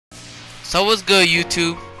So what's good,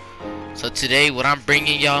 YouTube? So today what I'm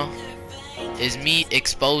bringing y'all is me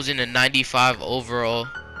exposing a 95 overall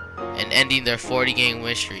and ending their 40 game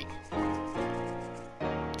win streak.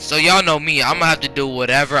 So y'all know me, I'm gonna have to do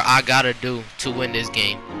whatever I gotta do to win this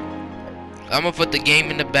game. I'm gonna put the game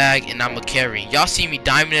in the bag and I'm gonna carry. Y'all see me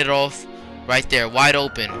diming it off right there, wide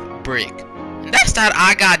open, brick. And that's that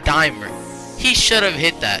I got dimer. He should have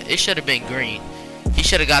hit that. It should have been green. He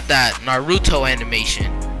should have got that Naruto animation.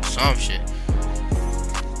 Some shit.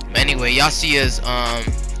 But anyway, y'all see us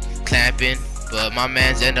clamping, but my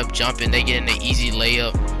mans end up jumping. They get in an easy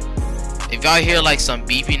layup. If y'all hear like some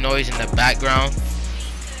beeping noise in the background,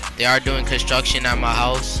 they are doing construction at my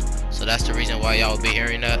house, so that's the reason why y'all will be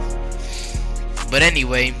hearing that. But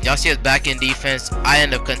anyway, y'all see us back in defense. I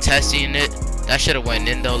end up contesting it. That should have went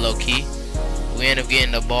in though, low key. We end up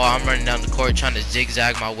getting the ball. I'm running down the court trying to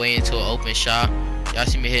zigzag my way into an open shot. Y'all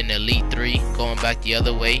see me hitting an elite 3, going back the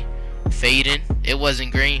other way, fading. It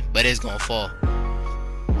wasn't green, but it's gonna fall.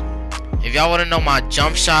 If y'all want to know my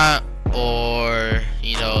jump shot, or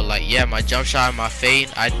you know, like, yeah, my jump shot and my fade,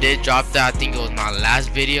 I did drop that. I think it was my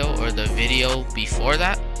last video or the video before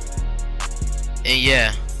that. And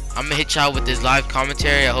yeah, I'm gonna hit y'all with this live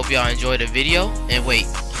commentary. I hope y'all enjoy the video. And wait,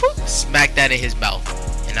 smack that in his mouth,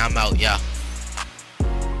 and I'm out, y'all.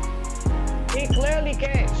 He clearly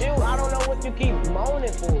can't shoot. I don't know what you keep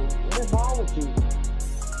moaning for. What is wrong with you?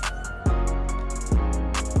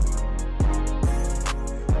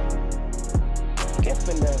 Get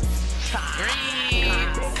finesse. Green.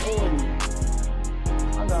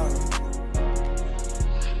 I got it.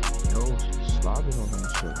 Yo, slobbing on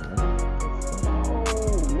that shit, man.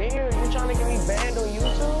 Oh, Mir, you trying to get me banned on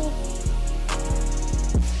YouTube?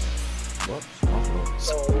 What?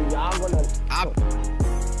 So y'all gonna...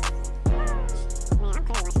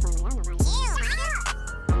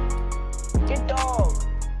 Get dog.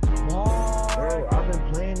 Bro, I've been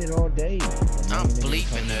playing it all day. I'm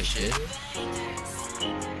bleeping that shit.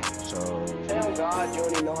 So Tell God you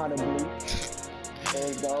don't even know how to bleep. There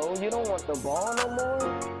you go. You don't want the ball no more?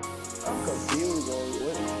 I'm confused on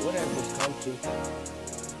what has this come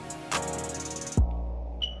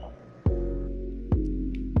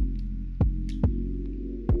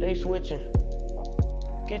to. They switching.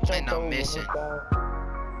 Get your And I'm missing.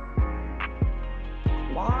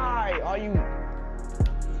 Why are you?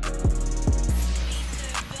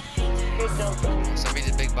 Get your phone. Send me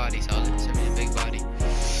the big body, solid. Send me the big body.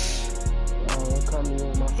 Oh, I'm coming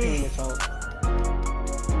with my penis out.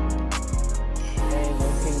 Ain't no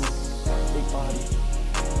penis. Big body.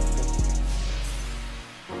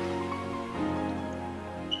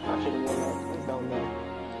 I should've won that. It don't matter.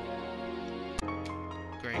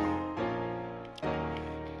 Green.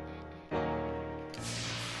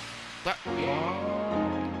 But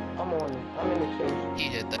I'm on it. I'm in the chase. he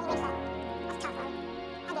hit that.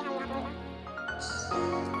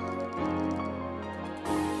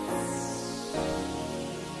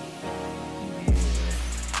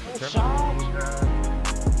 Shot.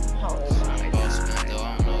 Oh, my Boss man, though, I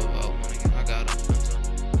don't know about when I got him.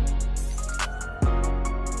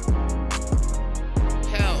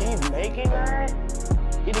 Hell. He's making that?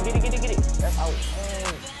 Get it. That's out.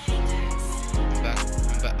 I'm back.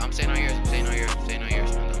 I'm staying on yours. I'm staying on yours, man.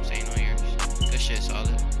 I'm staying on yours. Good shit,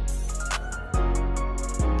 solid.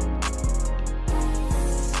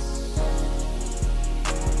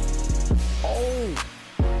 Oh.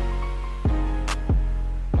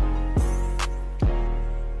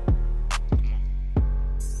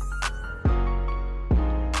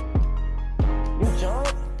 You jump?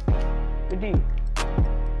 Good D.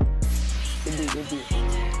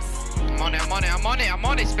 I'm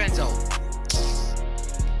on it, Spenzo.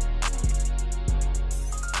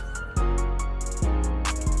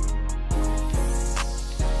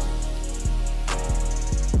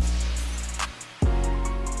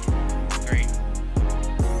 Green.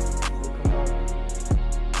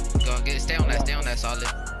 Go, stay on that, solid.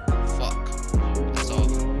 Fuck. That's all.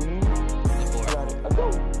 Good board. I got it. Let's go.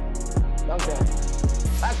 Dunk that.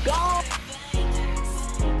 Let's go.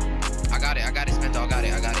 I got it, Spenzo. I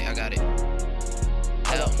got it.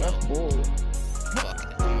 Hell no. That's bull. Fuck it.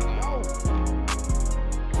 Come on.